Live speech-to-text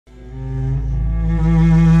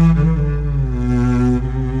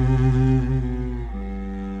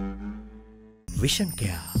Vision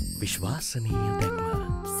care විශ්වාසනීය දැක්ම.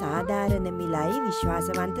 සාධාරණ මිලයි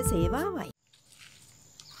විශ්වාසවන්ත සේවාවයි.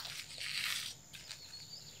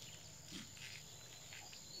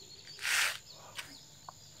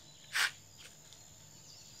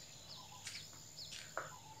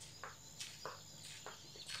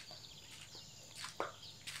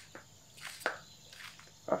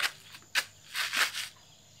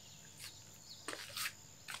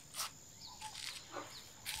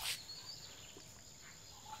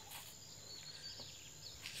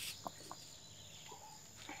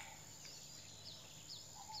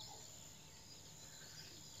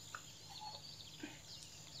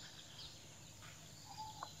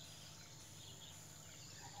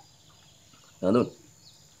 නඳුන්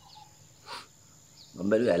මම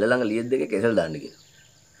බැලුවා ඇල ළඟ ලියත් දෙකේ කෙසල් දාන්න කියලා.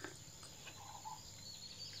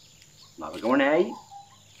 මගකම නෑ අයි.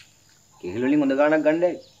 කෙසල් වලින් හොඳ ගාණක්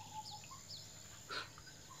ගන්නයි.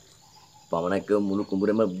 පමණක් මුළු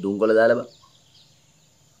කුඹුරෙම දුම්කොළ දාලා බා.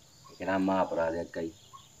 ඒක නම් මහා අපරාධයක් අයි.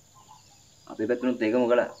 අපේ පැත්තෙනුත් ඒකම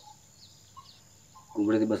කළා.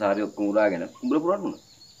 කුඹුරේ තිබ්බ සාරි ඔක්කොම උරාගෙන කුඹුර පුරවන්න.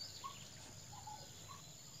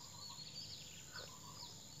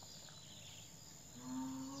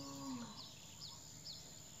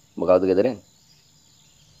 මොකවද ගෙදරින්?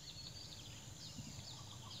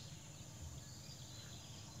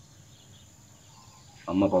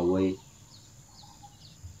 අම්මා පව්වයි.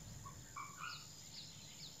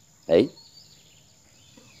 ඇයි?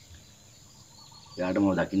 යාට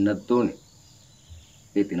මොකද දකින්නත් ඕනේ.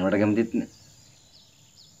 ඒ පිනවට කැමතිත් නෑ.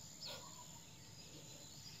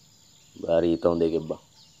 බාරි තොන් දෙකක් බා.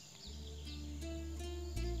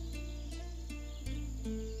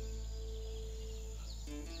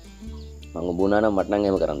 මං උඹුනා නම් මට නම්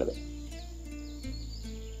එහෙම කරන්න බෑ.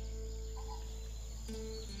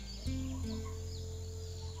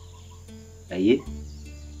 ඇයි?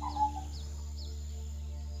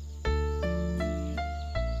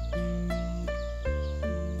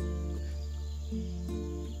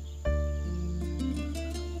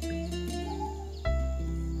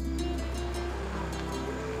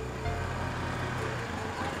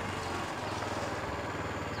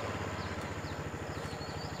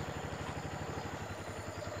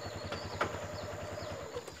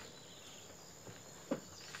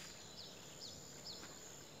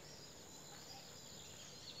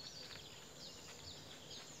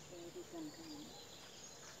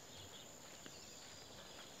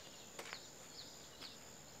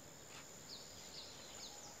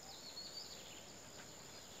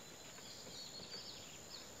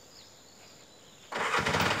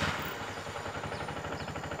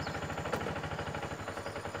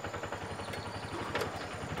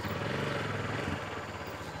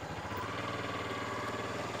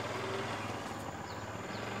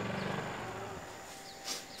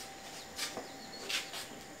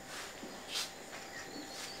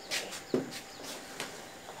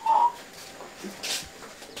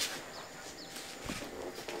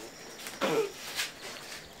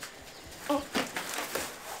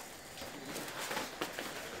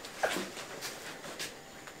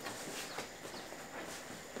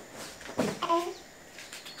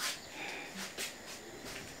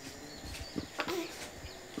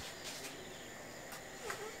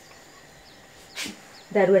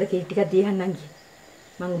 දරුවට කේක් ටිකක් දීහන්නම් ගියේ.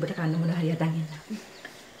 මම ඔබට කන්න මොන හරි අතන් එන්නම්.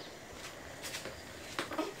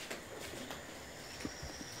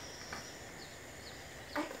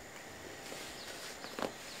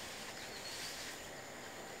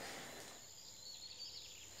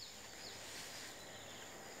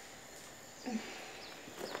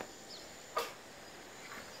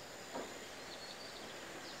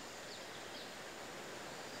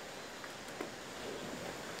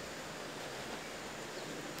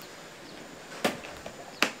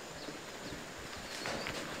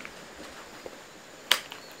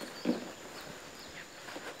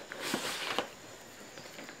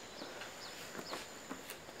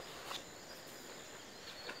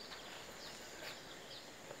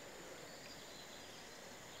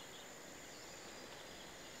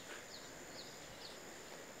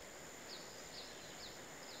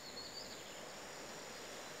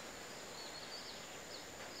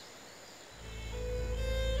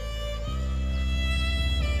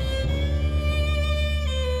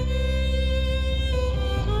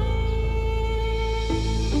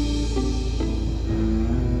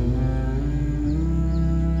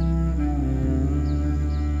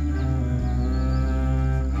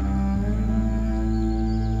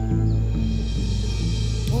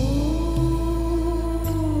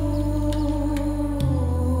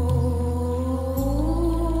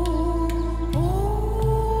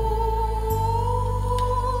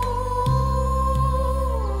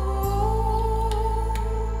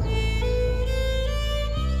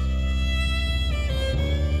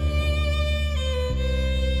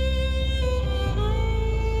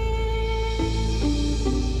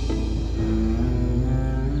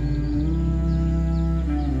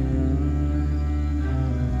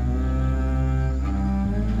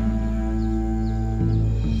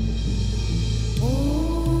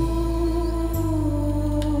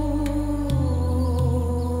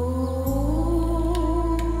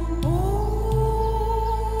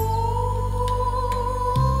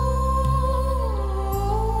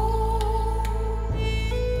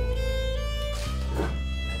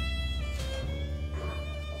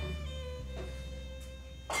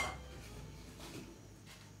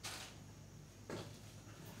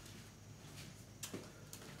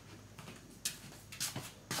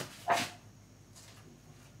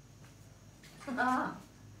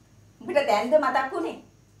 උඹට දැන්ද මතක් වුනේ?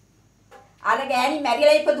 අර ගෑණි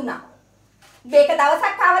මැරිලා ඉපදුනා. මේක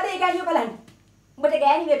දවසක් ආවද ඒ ගෑණිව බලන්න. උඹට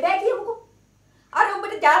ගෑණි වෙබෑ කියමුකෝ. අර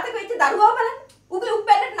උඹට ජාතක වෙච්ච දරුවව බලන්න. උගේ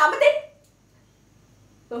උප්පැන්නට නම දෙන්න.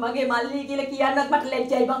 මගේ මල්ලී කියලා කියන්නත් මට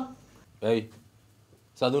ලැජ්ජයි බං. ඇයි?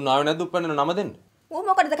 සදුන් ආවේ නැද්ද උප්පැන්නට නම දෙන්න? ඌ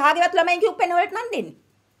මොකටද කාගේවත් ළමයින්ගේ උප්පැන්න වලට නම් දෙන්නේ?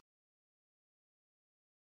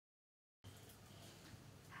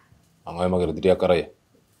 අංගය මගේ රුධිරයක් කරය.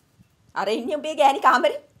 අර ඉන්නේ උඹේ ගෑණි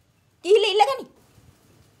කාමරේ. ගිහිල්ලා ඉල්ලගනි.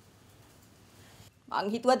 මං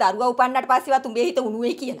හිතුවා දරුවා උපන්නට පස්සේවත් උඹේ හිත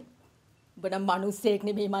උණුවේ කියලා. උඹ නම් මිනිස්සෙක්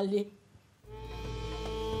නෙමෙයි මල්ලී.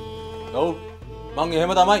 ඔව් මං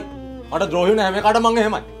එහෙම තමයි. මට ද්‍රෝහි වෙන හැම එකටම මං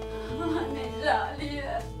එහෙමයි.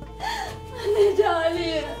 අනේ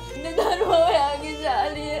ජාලිය. නේ දරුවා ඔයාගේ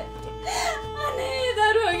ජාලිය. අනේ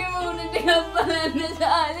දරුවාගේ මූණ ටිකක් බලන්න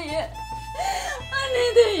ජාලිය. අනේ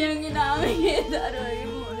දෙයියන්ගේ නාමයේ දරුවාගේ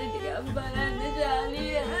මූණ ටිකක් බලන්න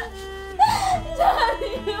ජාලිය.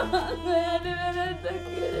 ජාලිය මං ඔයාට වැරද්දක්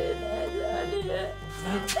කරේ නෑ ජාලිය.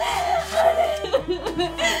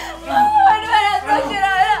 මට වැරද්දක්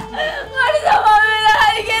කරා. මට සමාව වෙලා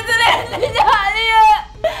හරි ගෙදර එන්න ජාලිය.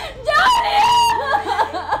 ජාලිය.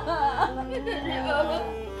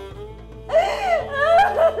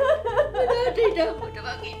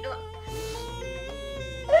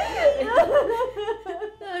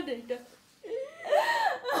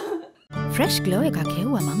 ෆ්‍රෙෂ් ග්ලෝ එකක්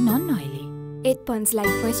හෙව්වා මං නොන් ඔයිලි. ඒත් පොන්ස්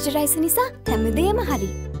ලයිට් මොයිස්චරයිසර් නිසා හැමදේම හරි.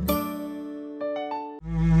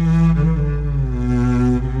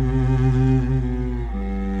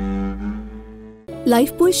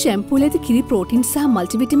 ලයිෆ් බොයි ෂැම්පූල ඇති කිරි ප්‍රෝටින් සහ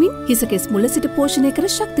මල්ටිවිටමින් හිසකෙස් මුල සිට පෝෂණය කර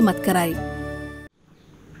ශක්තිමත් කරයි.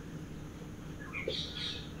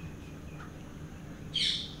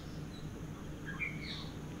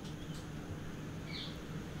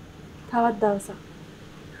 තවත් දවසක්.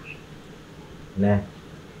 නෑ.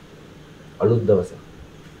 අලුත් දවසක්.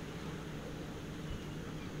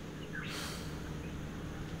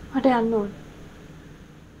 මට යන්න ඕන.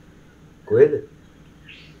 කොහෙද?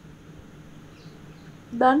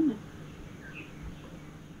 දන්න.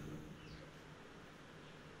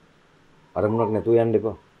 අරමුණක් නැතුව යන්න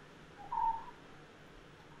එපා.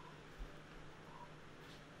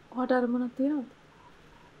 ඔයාට අරමුණක් තියෙනවද?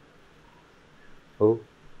 ඔව්.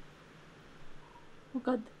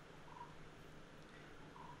 මොකද්ද?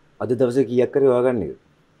 අද දවසේ කීයක් කරේ හොයාගන්න එක.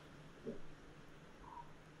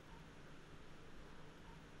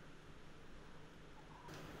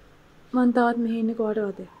 මං තාත් මෙහෙ ඉන්නේ කොහට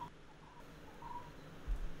වද?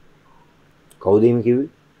 කවුද එහෙම කිව්වේ?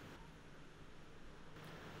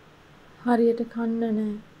 හරියට කන්න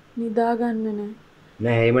නැහැ, නිදා ගන්න නැහැ.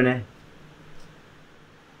 නෑ එහෙම නෑ.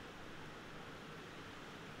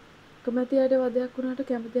 කැමතියට වදයක් වුණාට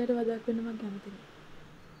කැමතියට වදයක් වෙන්න මම කැමති නෑ.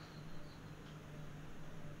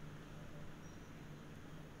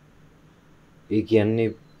 ඒ කියන්නේ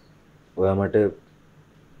ඔයා මට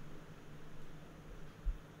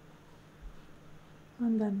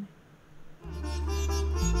මන් දන්නේ.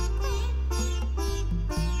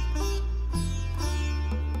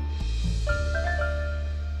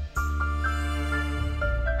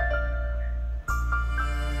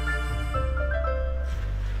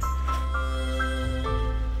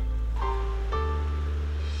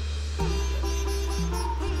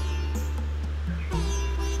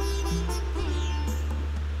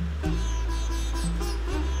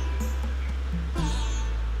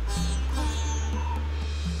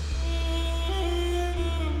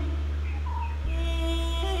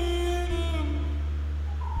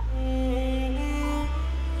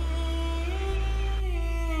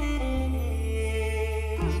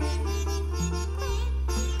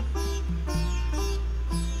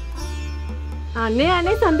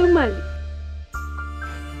 අනේ සඳුන් මල්ලි.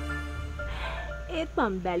 ඒත්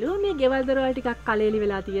මම බැලුවා මේ ගෙවල් දොරවල් ටිකක් කලෙලි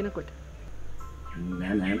වෙලා තියෙනකොට.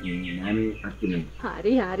 නෑ අක්කේ.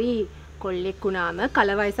 හරි. කොල්ලෙක් වුණාම කල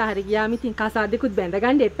වයස හරි ගියාම ඉතින් කසාදෙකුත් බැඳ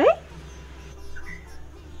ගන්න එපයි.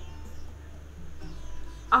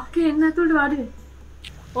 අක්කේ එන්න ඇතුළට වාඩි වෙන්න.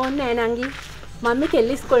 ඕන්නේ නෑ නංගි. මම මේ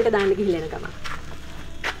කෙල්ල ඉස්කෝලේට දාන්න ගිහිල්ලා එන ගමන්.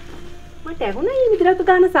 මට ඇහුණා ඊ මිදිරතු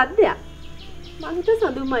ගාන සද්දයක්. මං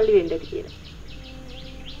හිතුවා සඳුන් මල්ලි වෙන්නද කියලා.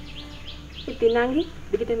 ඉතින් නංගි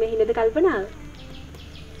දිගට මෙහි නේද කල්පනාව?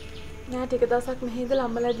 නෑ ටික දවසක් මෙහෙ ඉඳලා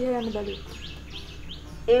අම්මලා දිහා යන්න බැලුවා.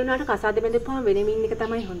 ඒ වුණාට කසාද බැඳපුවාම වෙනෙම ඉන්න එක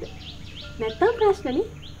තමයි හොඳ. නැත්තම් ප්‍රශ්නනේ.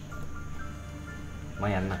 මම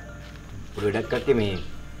යන්න. පොඩක් කට්ටිය මේ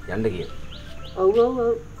යන්න කියලා. ඔව්.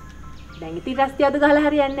 දැන් ඉතින් රස්තිය අද ගහලා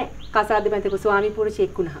හරියන්නේ නැහැ. කසාද බැඳපු ස්වාමි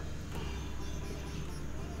පුරුෂයෙක් වුණා.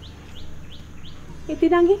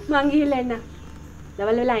 ඉතින් නංගි මං ගිහිල්ලා එන්න.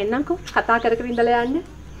 දවල් වෙලා එන්නම්කෝ කතා කර කර ඉඳලා යන්න.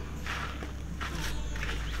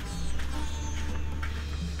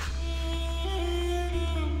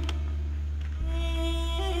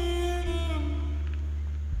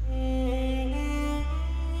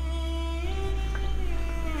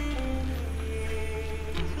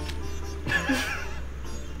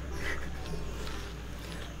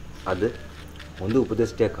 අද හොඳ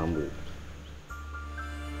උපදේශයක් හම්බ වෙයි.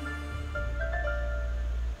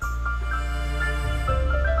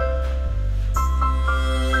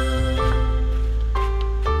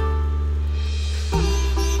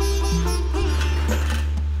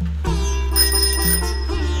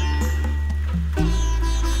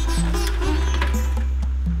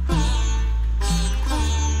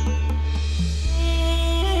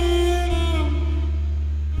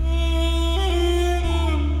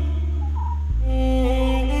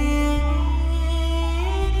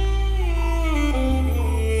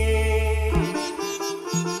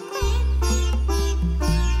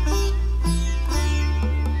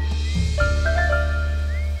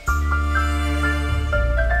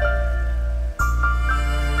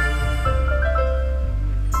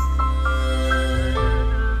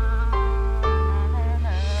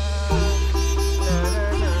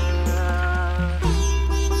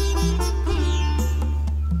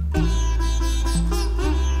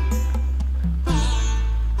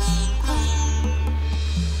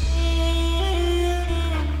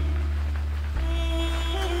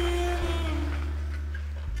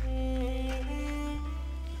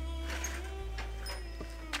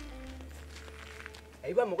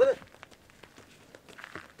 මොකද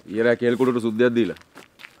ඊයලා කේල් කුඩට සුද්ධයක් දීලා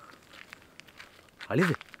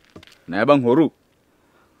හලිද නෑ බං හොරු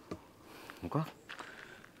මොකක්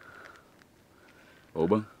ඔව්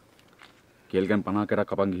බං කේල් කන් 50 කටක්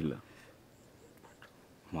කපන් ගිහිල්ලා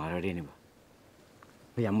මාර වැඩේ නේ බං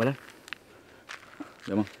මේ යම් බලන්න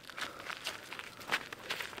යමු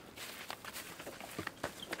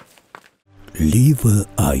ලීව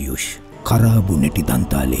ආයුෂ් කරාබු නැටි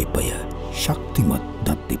දන්තාලේපය ශක්තිමත්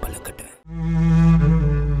දත් දෙපළකට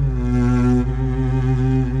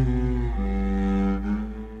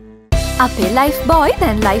අපේ ලයිෆ් බෝයි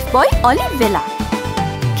දැන් ලයිෆ් බෝයි ඔලිව් වෙලා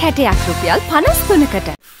කැටයක් රුපියල්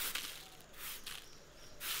 53කට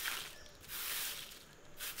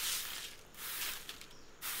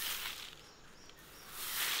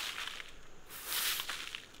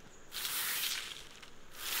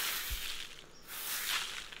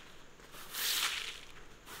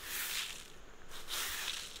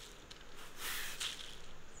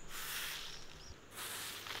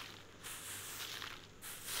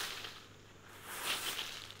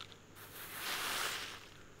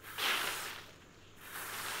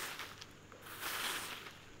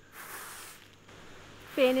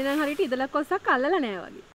පේන්නේ නම් හරියට ඉදලක් කොස්සක් අල්ලලා නෑ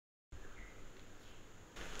වගේ.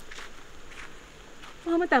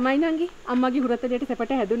 මම තමයි නංගි අම්මගේ හුරතලියට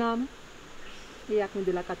සැපට හැදුනාම. ඊයක්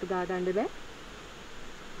මිදුලක් අතු ගා ගන්න බෑ.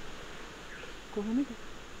 කොහොමද?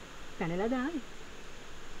 පැනලා දාන්නේ.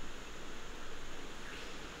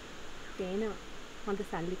 පේනවා. හොඳ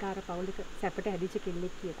සල්ලිකාර පවුලක සැපට හැදිච්ච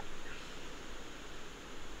කෙල්ලෙක් කියලා.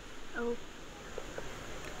 ඔව්.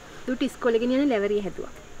 දුට ඉස්කෝලේ ගෙනියන ලැවරිය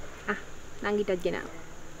හැදුවා. නංගිටත් ගෙනාවා.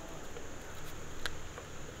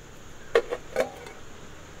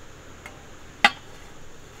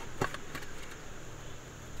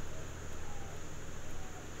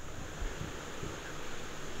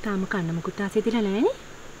 තාම කන්න මුකුත් ආසෙ දිලා නැහැනේ.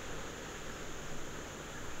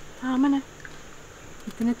 තාම නෑ.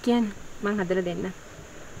 ඉතනත් කියන්නේ මං හදලා දෙන්න.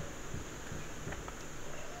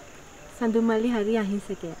 සඳු මල්ලි හරි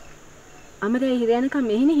අහිංසකයා. අමරේ හිර යනකම්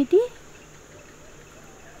මෙහිනේ හිටියේ.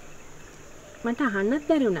 මට අහන්නත්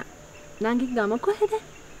බැරි වුණා. නංගි ගම කොහෙද?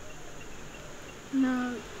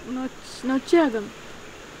 නොච්චියාගම.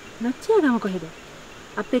 නොච්චියාගම කොහෙද?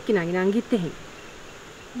 අපේ කිනාගේ නංගිත් එහෙම.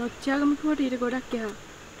 නොච්චියාගම කිව්වට ඊට ගොඩක් එහා.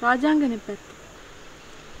 රාජාංගනේ පැත්තේ.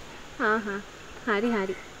 හරි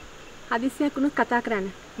හරි. හදිස්සියක් වුණොත් කතා කරන්න.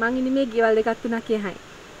 මං ඉන්නේ මේ ගෙවල් දෙකක් තුනක් එහායි.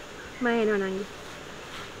 මම එනවා නංගි.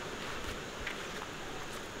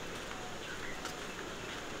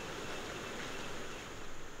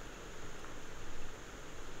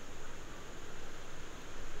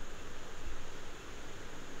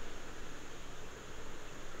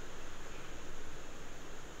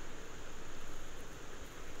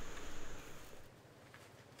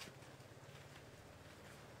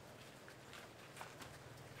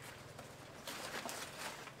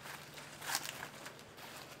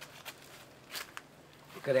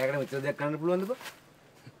 කරෑගෙන මෙච්චර දෙයක් කරන්න පුළුවන්ද බං?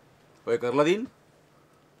 ඔය කරලා දින්න.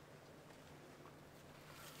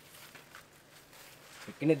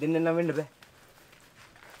 එක්කෙනෙක් දෙන්න නම් වෙන්න බෑ.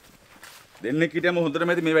 දෙන්නෙක් හිටියම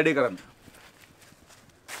හොඳටම ඇති මේ වැඩේ කරන්න.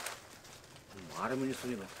 මාර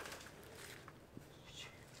මිනිස්සුනේ බං.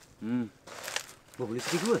 පොලිස්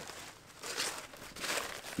කිව්වද?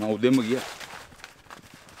 මම උදෙන්ම ගියා.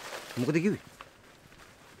 මොකද කිව්වේ?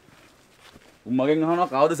 උම්මගෙන් අහනවා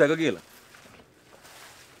කවුද සැක කියලා.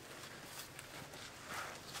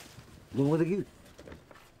 මොකද කිව්වේ?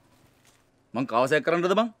 මං කවසයක්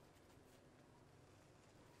කරන්නද බං?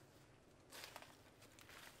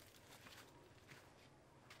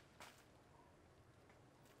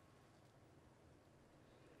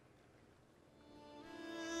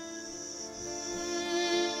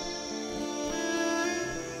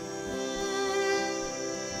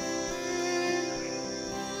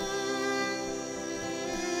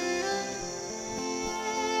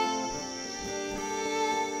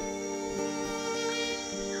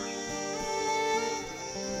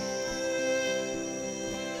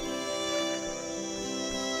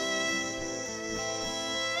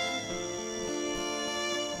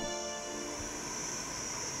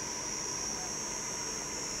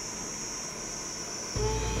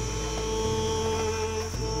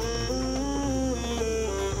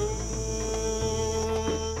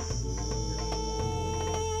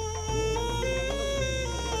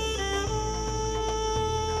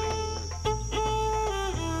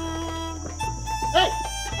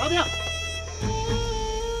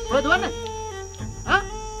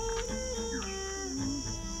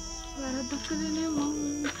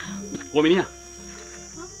 Kau miniya?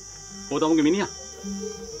 Kau tahu mungkin miniya?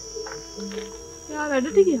 එයා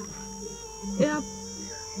වැඩට ගියා. එයා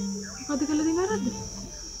මොකද කළේ දින වැරද්ද?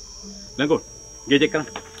 Lanka, ගේ check කරන්න.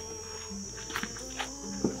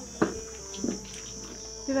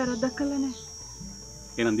 ඒ වැරද්දක් කළා නෑ.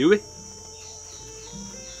 එහෙනම් දිව්වේ?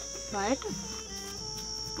 බයට?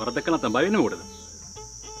 වරදක් කළා නැත්නම් බය වෙන්නේ මොකටද?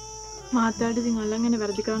 මහත්තයාට ඉතින් අල්ලන් එන්නේ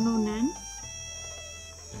වැරදි කරන්න ඕනේ නෑනේ.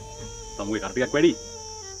 තමුගේ කර ටිකක් වැඩි.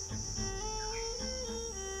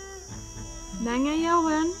 දැන් අයියා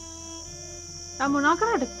හොයන්නේ. තා මොනා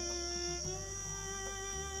කරාද?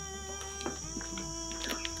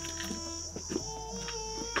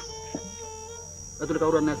 අතට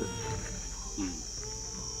කවුරුත් නැද්ද?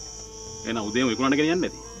 එහෙනම් උදේම විකුණන්න ගෙන යන්නේ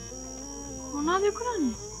නැති. මොනවද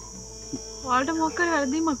විකුණන්නේ? ඔයාලට මොකක් කරේ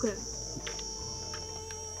වැරදීමක් වෙලා.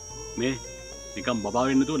 මේ නිකන් බබා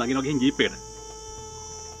වෙන්න තු නගිනවා ගිහින් ජීප් එකට.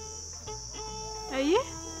 ඇයි ඒ?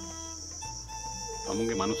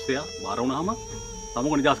 තමුගේ මිනිස්සයා බාර වුණාම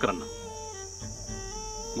තමුග නිදාස් කරන්න.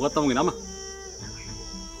 මොකක්ද තමුගේ නම?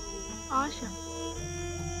 ආශා.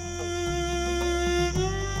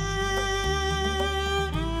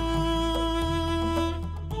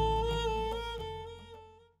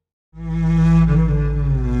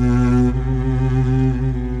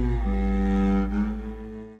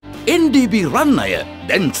 NDB රන් අය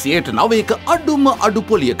දැන් 9% අඩුම අඩු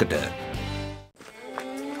පොලියකට.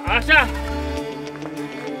 ආශා!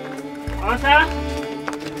 ආශා!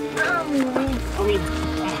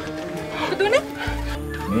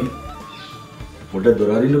 මේ පොඩ්ඩක්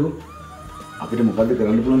දොර අරින්නකෝ. අපිට මොකද්ද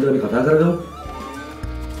කරන්න පුළුවන්ද අපි කතා කරගමු.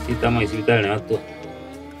 ඉතින් තමයි ඉස්පිතාලේ නැවතුවා.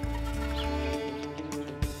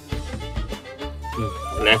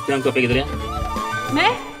 ලෑස්ති නම් අපේ ගෙදර යන්න.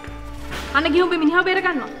 මේ අන්න ගිහුම් මිනිහා බේර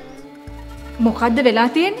ගන්නවා. මොකද්ද වෙලා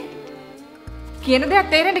තියෙන්නේ? කියන දෙයක්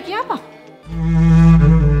තේරෙන්න කියපන්.